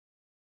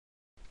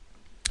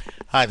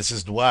Hi, this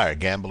is Dwyer,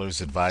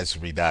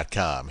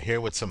 gamblersadvisory.com, here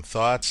with some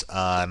thoughts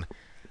on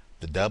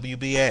the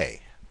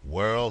WBA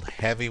World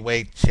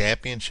Heavyweight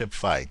Championship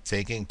fight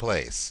taking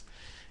place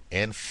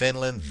in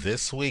Finland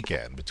this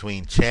weekend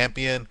between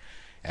champion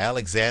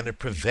Alexander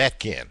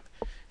Povetkin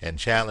and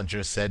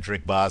challenger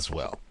Cedric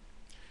Boswell.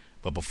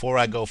 But before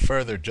I go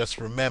further, just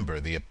remember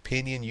the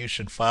opinion you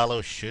should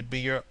follow should be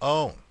your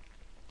own.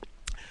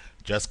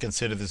 Just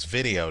consider this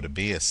video to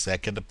be a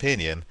second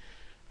opinion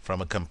from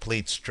a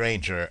complete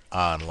stranger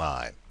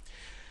online.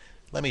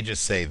 Let me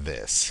just say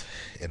this.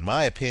 In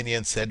my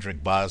opinion,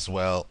 Cedric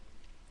Boswell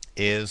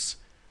is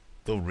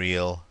the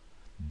real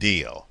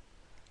deal,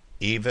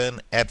 even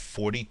at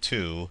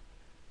 42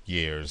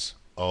 years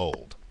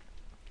old.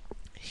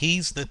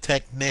 He's the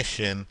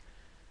technician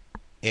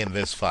in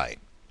this fight.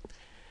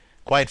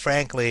 Quite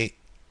frankly,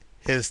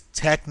 his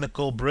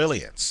technical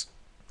brilliance.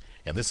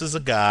 And this is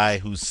a guy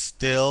who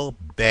still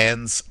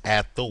bends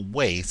at the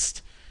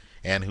waist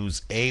and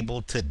who's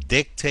able to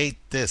dictate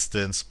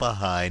distance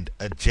behind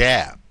a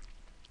jab.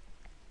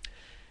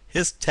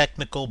 His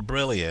technical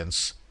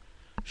brilliance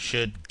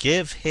should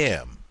give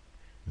him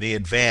the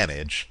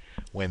advantage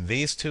when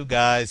these two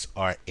guys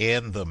are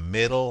in the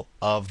middle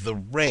of the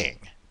ring.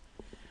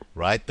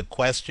 Right? The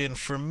question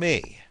for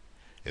me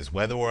is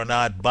whether or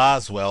not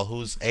Boswell,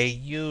 who's a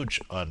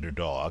huge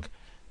underdog,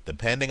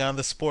 depending on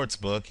the sports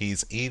book,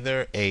 he's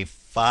either a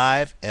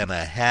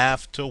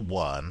 5.5 to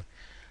 1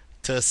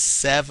 to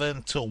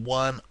 7 to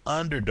 1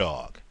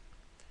 underdog.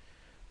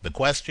 The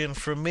question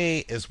for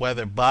me is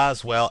whether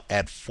Boswell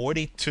at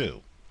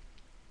 42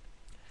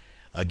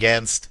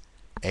 against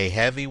a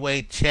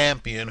heavyweight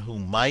champion who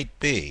might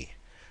be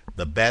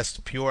the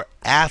best pure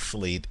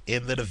athlete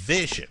in the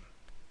division,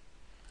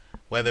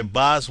 whether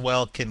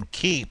Boswell can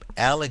keep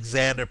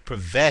Alexander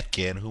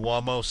Povetkin, who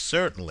almost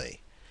certainly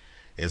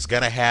is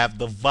going to have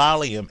the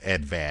volume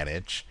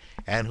advantage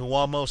and who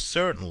almost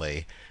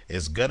certainly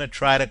is going to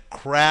try to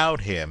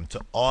crowd him to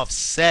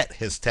offset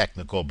his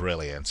technical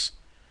brilliance.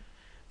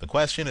 The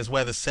question is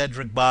whether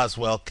Cedric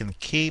Boswell can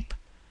keep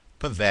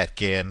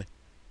Povetkin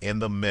in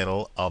the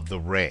middle of the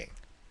ring.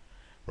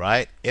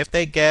 Right? If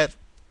they get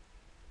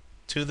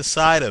to the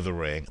side of the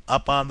ring,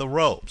 up on the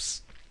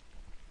ropes,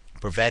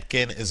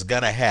 Povetkin is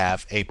going to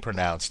have a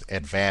pronounced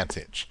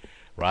advantage.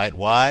 Right?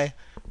 Why?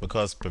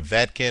 Because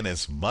Povetkin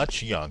is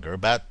much younger,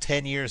 about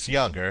 10 years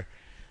younger,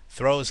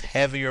 throws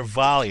heavier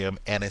volume,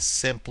 and is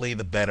simply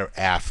the better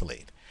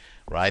athlete.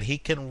 Right? He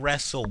can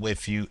wrestle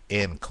with you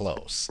in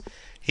close.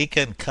 He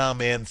can come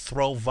in,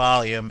 throw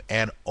volume,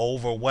 and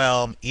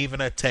overwhelm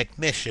even a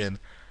technician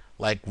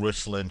like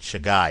Ruslan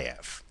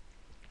Chagayev.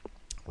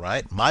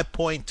 Right? My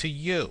point to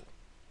you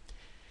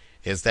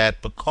is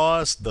that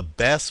because the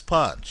best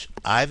punch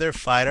either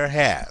fighter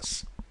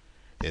has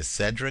is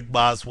Cedric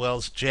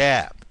Boswell's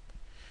jab,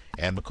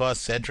 and because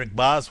Cedric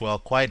Boswell,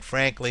 quite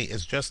frankly,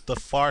 is just the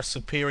far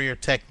superior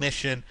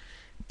technician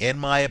in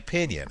my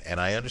opinion, and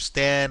I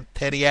understand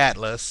Teddy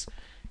Atlas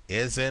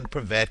is in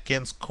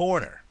Povetkin's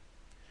corner,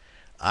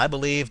 I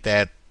believe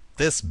that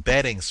this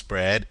betting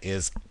spread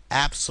is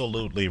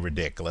absolutely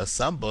ridiculous.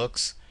 Some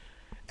books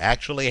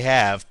actually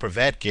have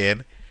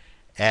Povetkin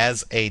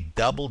as a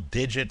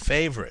double-digit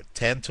favorite,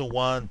 10 to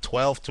 1,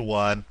 12 to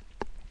 1,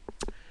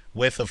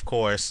 with, of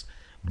course,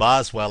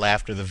 Boswell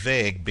after the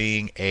VIG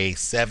being a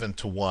 7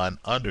 to 1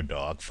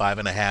 underdog,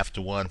 5.5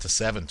 to 1 to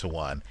 7 to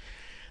 1,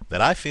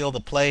 that I feel the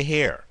play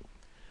here,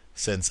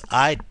 since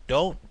I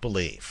don't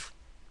believe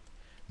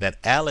that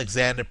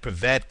Alexander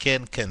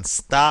Povetkin can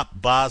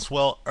stop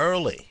Boswell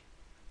early.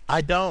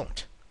 I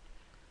don't.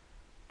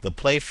 The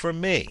play for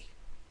me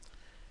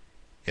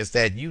is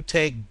that you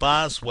take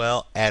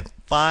Boswell at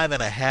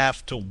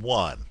 5.5 to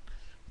 1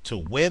 to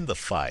win the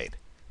fight,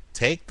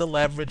 take the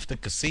leverage the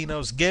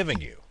casino's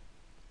giving you,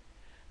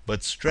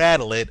 but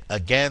straddle it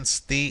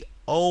against the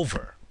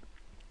over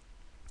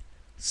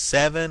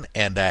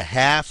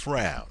 7.5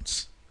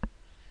 rounds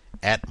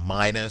at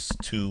minus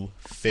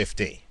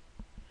 250.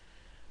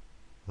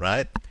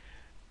 Right?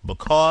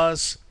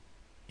 Because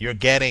you're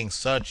getting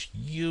such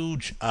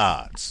huge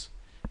odds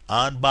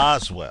on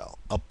Boswell,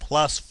 a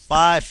plus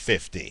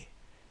 550,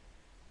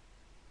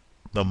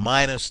 the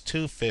minus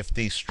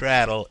 250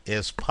 straddle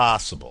is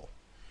possible.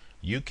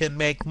 You can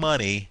make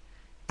money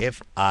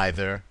if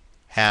either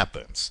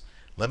happens.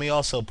 Let me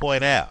also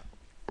point out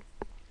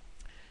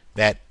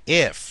that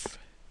if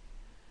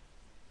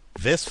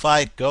this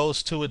fight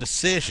goes to a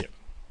decision,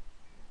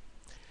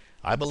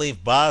 I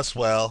believe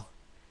Boswell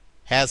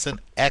has an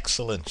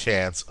excellent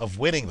chance of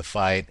winning the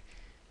fight,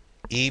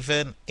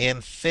 even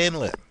in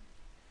Finland.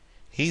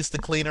 He's the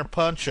cleaner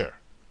puncher.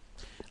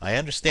 I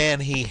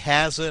understand he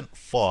hasn't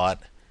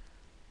fought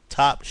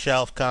top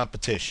shelf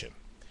competition,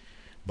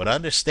 but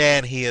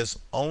understand he has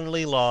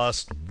only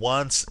lost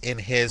once in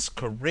his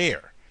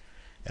career,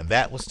 and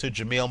that was to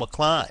Jamil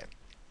McCline.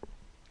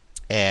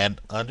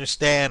 And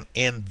understand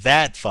in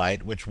that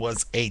fight, which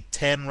was a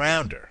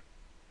 10-rounder,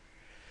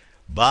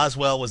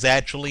 Boswell was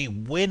actually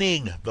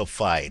winning the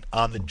fight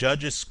on the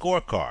judges'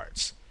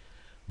 scorecards,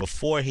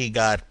 before he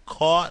got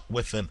caught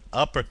with an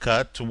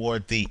uppercut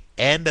toward the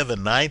end of the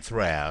ninth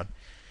round,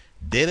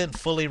 didn't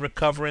fully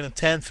recover in the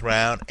 10th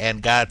round,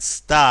 and got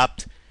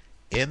stopped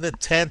in the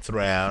 10th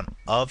round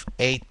of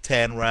a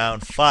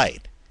 10-round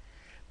fight.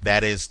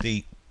 That is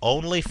the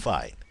only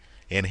fight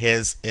in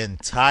his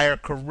entire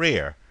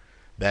career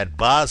that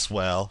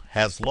Boswell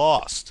has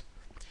lost.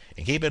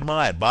 And keep in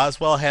mind,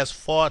 Boswell has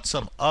fought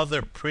some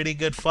other pretty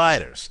good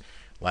fighters,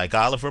 like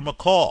Oliver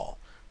McCall,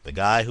 the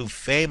guy who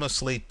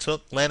famously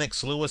took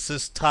Lennox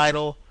Lewis's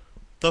title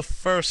the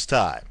first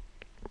time.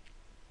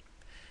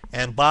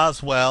 And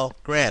Boswell,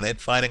 granted,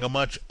 fighting a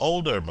much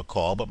older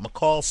McCall, but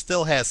McCall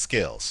still has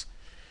skills.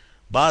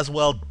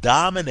 Boswell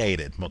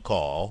dominated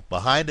McCall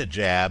behind a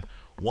jab,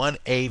 won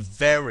a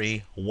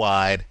very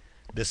wide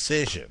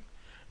decision.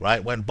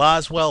 Right? When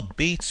Boswell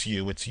beats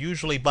you, it's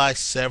usually by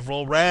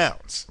several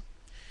rounds.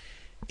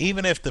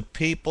 Even if the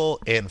people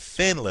in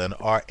Finland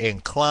are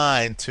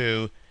inclined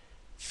to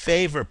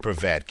favor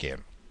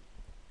Povetkin,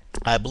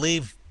 I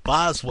believe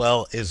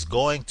Boswell is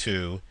going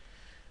to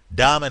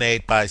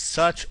dominate by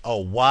such a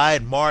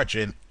wide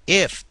margin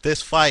if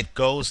this fight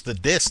goes the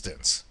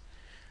distance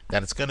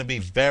that it's going to be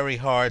very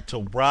hard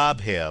to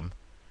rob him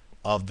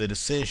of the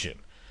decision.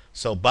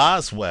 So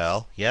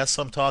Boswell, yes,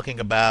 I'm talking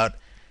about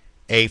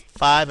a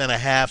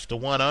 5.5 to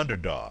 1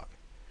 underdog.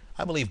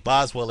 I believe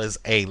Boswell is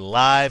a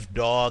live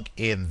dog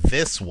in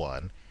this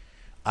one.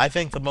 I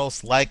think the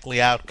most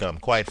likely outcome,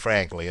 quite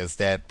frankly, is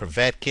that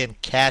Povetkin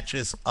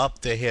catches up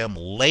to him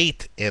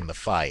late in the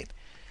fight.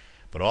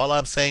 But all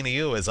I'm saying to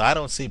you is I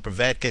don't see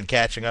Povetkin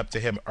catching up to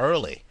him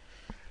early.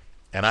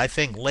 And I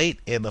think late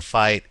in the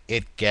fight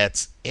it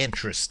gets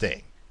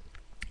interesting.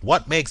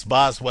 What makes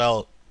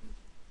Boswell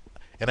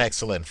an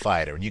excellent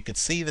fighter, and you can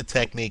see the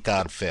technique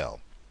on film,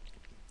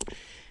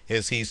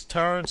 is he's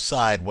turned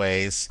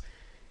sideways.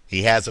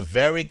 He has a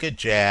very good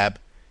jab.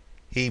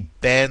 He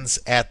bends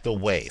at the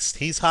waist.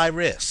 He's high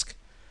risk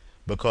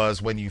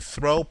because when you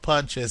throw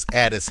punches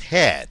at his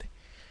head,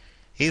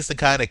 he's the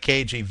kind of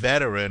cagey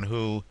veteran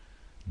who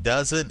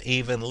doesn't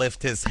even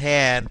lift his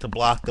hand to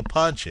block the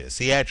punches.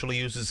 He actually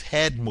uses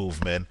head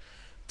movement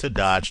to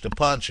dodge the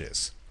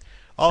punches.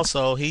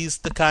 Also, he's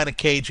the kind of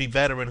cagey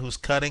veteran who's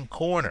cutting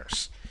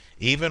corners.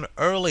 Even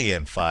early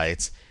in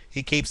fights,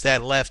 he keeps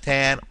that left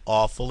hand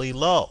awfully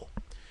low.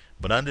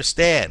 But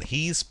understand,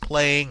 he's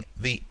playing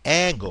the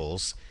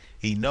angles.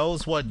 He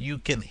knows what you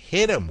can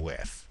hit him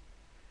with,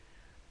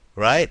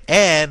 right?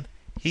 And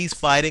he's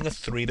fighting a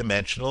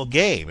three-dimensional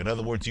game. In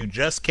other words, you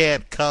just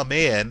can't come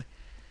in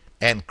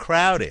and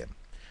crowd him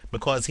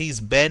because he's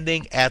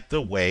bending at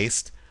the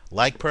waist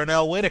like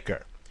Pernell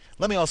Whitaker.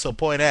 Let me also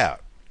point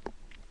out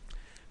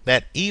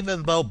that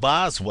even though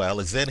Boswell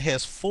is in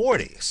his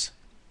 40s,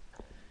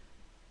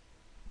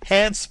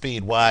 hand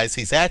speed wise,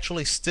 he's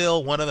actually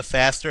still one of the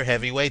faster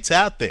heavyweights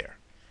out there.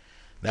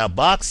 Now,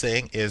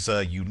 boxing is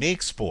a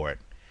unique sport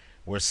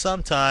where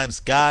sometimes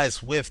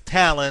guys with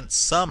talent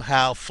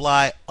somehow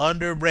fly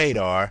under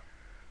radar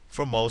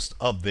for most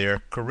of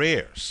their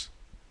careers.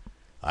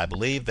 I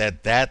believe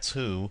that that's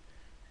who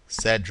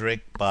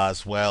Cedric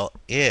Boswell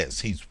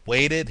is. He's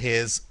waited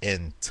his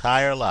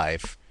entire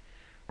life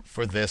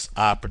for this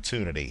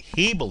opportunity.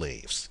 He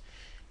believes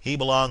he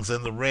belongs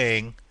in the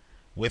ring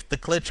with the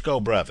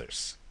Klitschko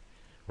brothers,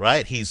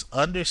 right? He's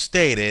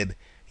understated.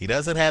 He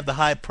doesn't have the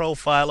high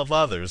profile of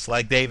others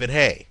like David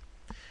Haye.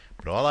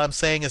 But all I'm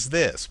saying is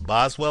this: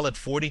 Boswell at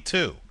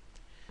 42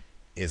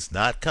 is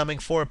not coming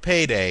for a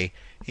payday.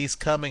 He's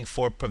coming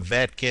for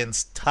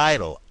Povetkin's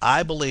title.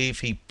 I believe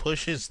he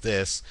pushes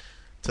this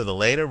to the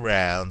later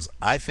rounds.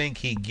 I think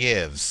he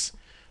gives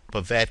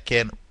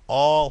Povetkin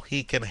all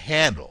he can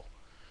handle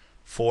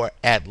for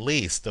at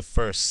least the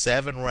first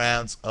 7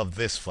 rounds of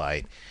this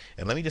fight.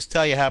 And let me just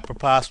tell you how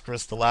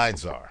preposterous the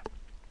lines are.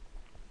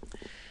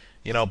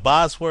 You know,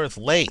 Bosworth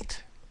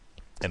late,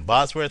 and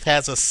Bosworth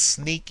has a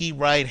sneaky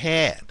right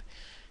hand.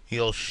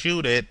 He'll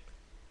shoot it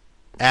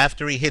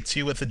after he hits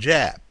you with a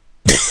jab.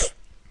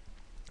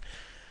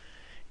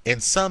 In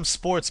some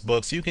sports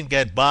books, you can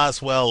get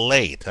Boswell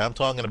late. I'm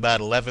talking about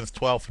 11th,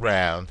 12th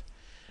round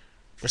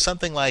for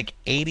something like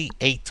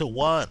 88 to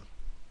 1.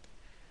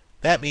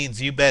 That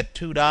means you bet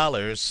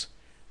 $2,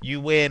 you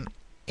win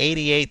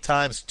 88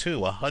 times 2,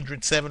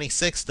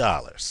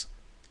 $176.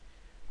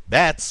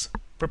 That's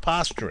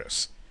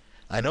preposterous.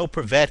 I know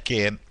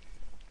Povetkin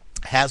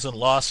hasn't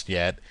lost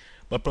yet,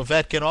 but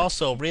Povetkin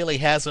also really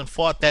hasn't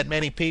fought that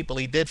many people.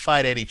 He did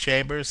fight Eddie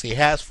Chambers. He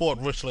has fought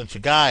Ruslan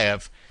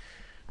Chagayev,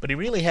 but he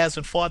really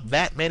hasn't fought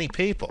that many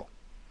people.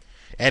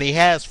 And he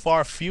has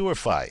far fewer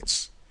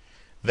fights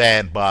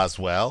than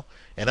Boswell.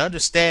 And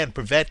understand,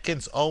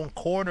 Povetkin's own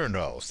corner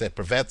knows that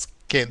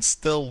Povetkin's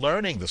still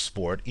learning the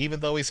sport, even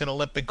though he's an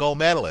Olympic gold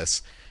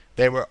medalist.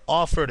 They were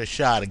offered a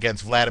shot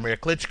against Vladimir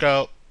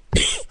Klitschko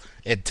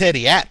and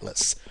Teddy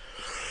Atlas.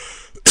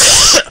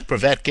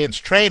 Povetkin's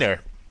trainer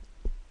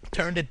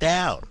turned it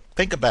down.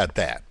 Think about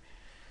that.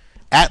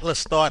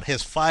 Atlas thought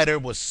his fighter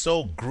was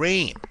so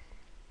green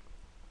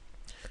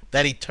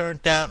that he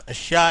turned down a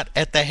shot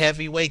at the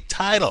heavyweight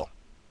title.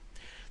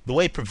 The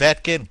way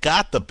Povetkin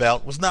got the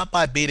belt was not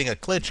by beating a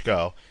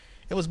Klitschko.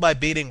 It was by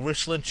beating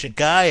Ruslan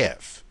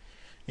Chagayev.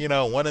 You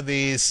know, one of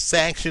these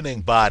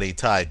sanctioning body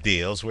type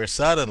deals where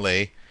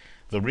suddenly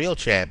the real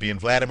champion,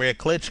 Vladimir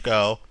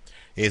Klitschko,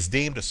 is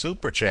deemed a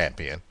super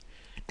champion,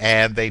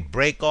 and they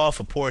break off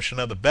a portion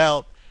of the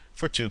belt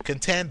for two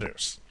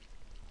contenders.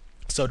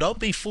 So don't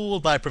be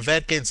fooled by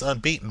Povetkin's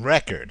unbeaten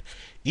record.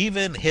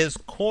 Even his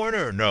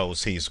corner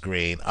knows he's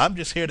green. I'm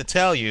just here to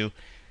tell you,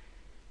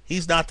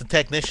 he's not the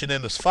technician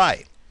in this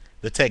fight.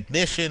 The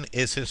technician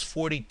is his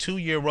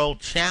 42-year-old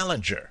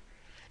challenger.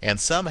 And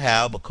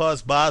somehow,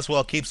 because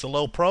Boswell keeps a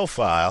low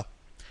profile,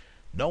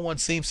 no one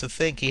seems to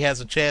think he has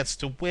a chance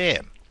to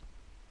win.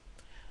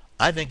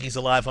 I think he's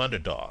a live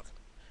underdog.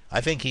 I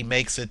think he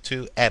makes it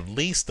to at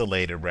least the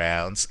later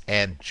rounds,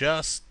 and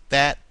just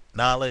that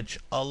knowledge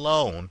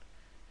alone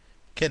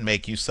can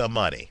make you some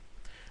money.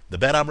 The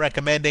bet I'm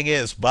recommending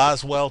is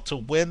Boswell to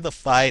win the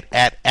fight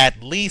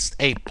at least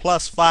a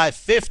plus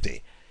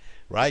 550.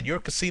 Right? Your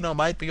casino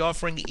might be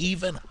offering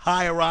even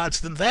higher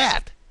odds than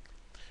that.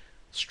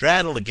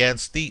 Straddle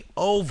against the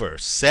over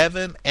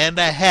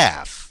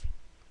 7.5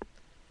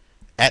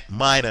 at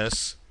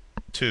minus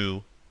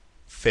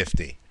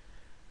 250.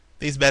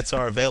 These bets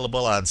are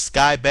available on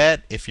Sky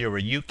Bet if you're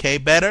a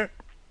UK bettor.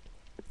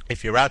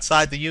 If you're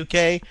outside the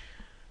UK,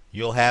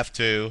 you'll have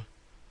to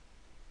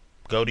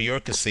go to your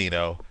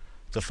casino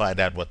to find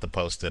out what the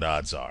posted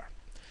odds are.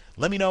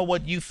 Let me know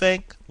what you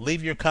think.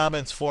 Leave your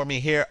comments for me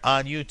here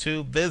on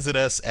YouTube. Visit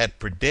us at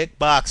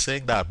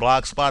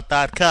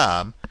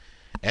predictboxing.blogspot.com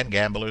and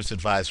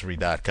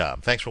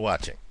gamblersadvisory.com. Thanks for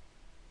watching.